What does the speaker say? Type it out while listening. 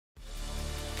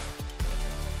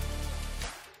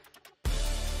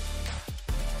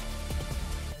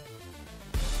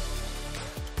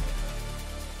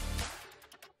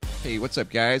Hey, what's up,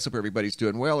 guys? Hope everybody's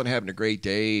doing well and having a great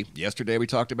day. Yesterday, we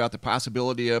talked about the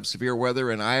possibility of severe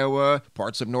weather in Iowa,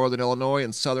 parts of northern Illinois,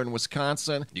 and southern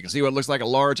Wisconsin. You can see what looks like a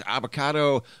large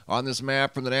avocado on this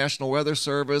map from the National Weather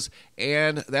Service,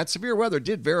 and that severe weather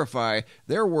did verify.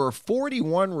 There were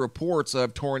 41 reports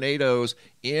of tornadoes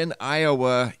in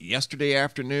Iowa yesterday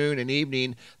afternoon and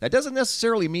evening. That doesn't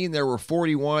necessarily mean there were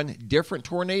 41 different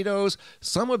tornadoes.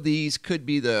 Some of these could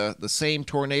be the same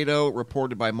tornado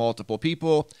reported by multiple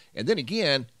people. And then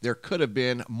again, there could have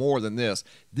been more than this.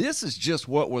 This is just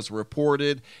what was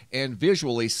reported and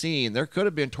visually seen. There could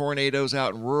have been tornadoes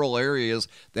out in rural areas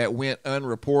that went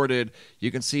unreported. You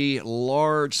can see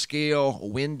large-scale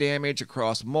wind damage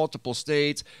across multiple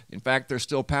states. In fact, there's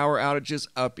still power outages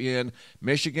up in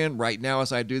Michigan right now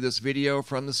as I do this video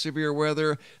from the severe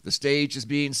weather. The stage is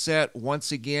being set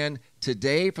once again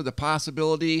today for the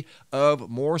possibility of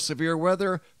more severe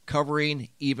weather covering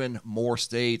even more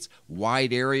states.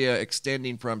 Wide area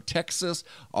extending from Texas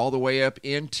all the way up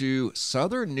into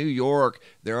southern New York.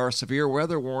 There are severe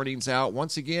weather warnings out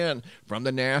once again from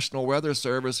the National Weather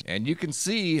Service. And you can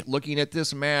see, looking at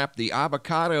this map, the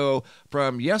avocado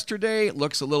from yesterday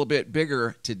looks a little bit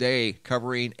bigger today,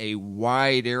 covering a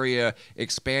wide area,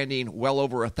 expanding well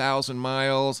over 1,000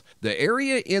 miles. The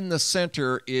area in the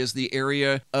center is the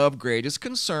area of greatest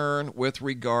concern with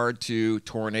regard to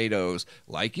tornadoes.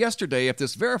 Like yesterday, if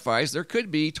this verifies, there could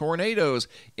be tornadoes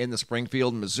in the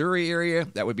Springfield, Missouri area.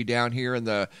 That would be down here in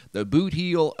the boot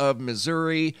heel of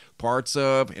Missouri, parts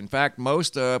of, in fact,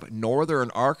 most of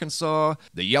northern Arkansas.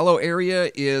 The yellow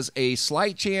area is a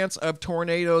slight chance of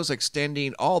tornadoes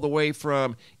extending all the way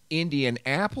from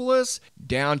Indianapolis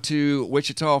down to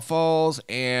Wichita Falls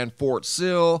and Fort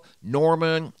Sill,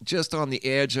 Norman, just on the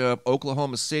edge of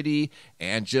Oklahoma City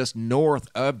and just north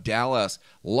of Dallas.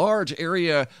 Large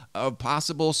area of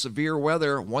possible severe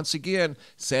weather once again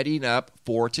setting up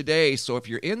for today. So if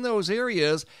you're in those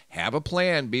areas, have a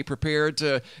plan. Be prepared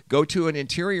to go to an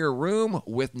interior room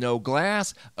with no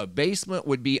glass. A basement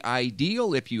would be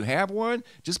ideal if you have one.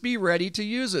 Just be ready to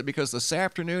use it because this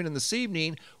afternoon and this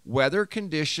evening, weather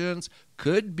conditions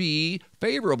could be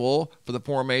favorable for the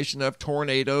formation of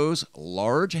tornadoes,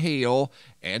 large hail,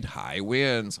 and high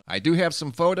winds. I do have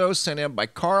some photos sent in by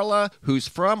Carla, who's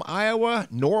from Iowa,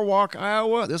 Norwalk,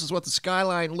 Iowa. This is what the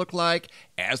skyline looked like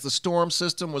as the storm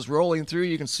system was rolling through.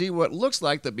 You can see what looks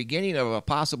like the beginning of a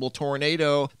possible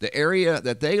tornado. The area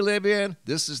that they live in,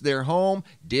 this is their home,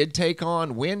 did take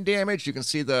on wind damage. You can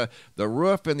see the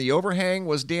roof and the overhang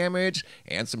was damaged,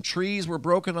 and some trees were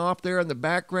broken off there in the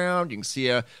background. You can see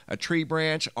a tree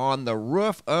branch on the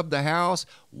roof of the house.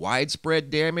 Widespread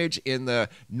damage in the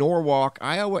Norwalk,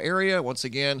 Iowa area. Once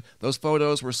again, those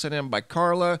photos were sent in by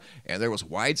Carla, and there was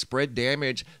widespread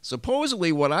damage.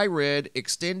 Supposedly, what I read,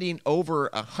 extending over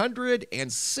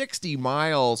 160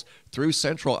 miles through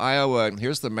central Iowa. And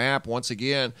here's the map once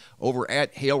again over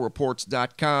at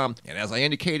hailreports.com. And as I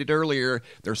indicated earlier,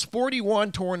 there's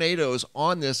 41 tornadoes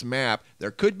on this map.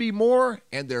 There could be more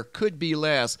and there could be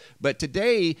less. But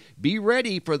today, be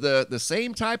ready for the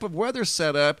same type of weather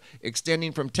setup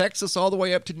extending from Texas all the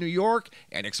way up to New York,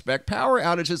 and expect power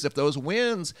outages if those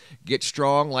winds get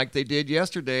strong like they did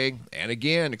yesterday. And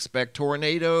again, expect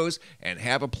tornadoes and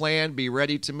have a plan. Be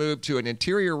ready to move to an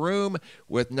interior room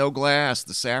with no glass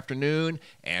this afternoon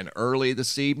and early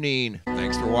this evening.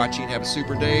 Thanks for watching. Have a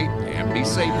super day and be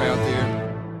safe out there.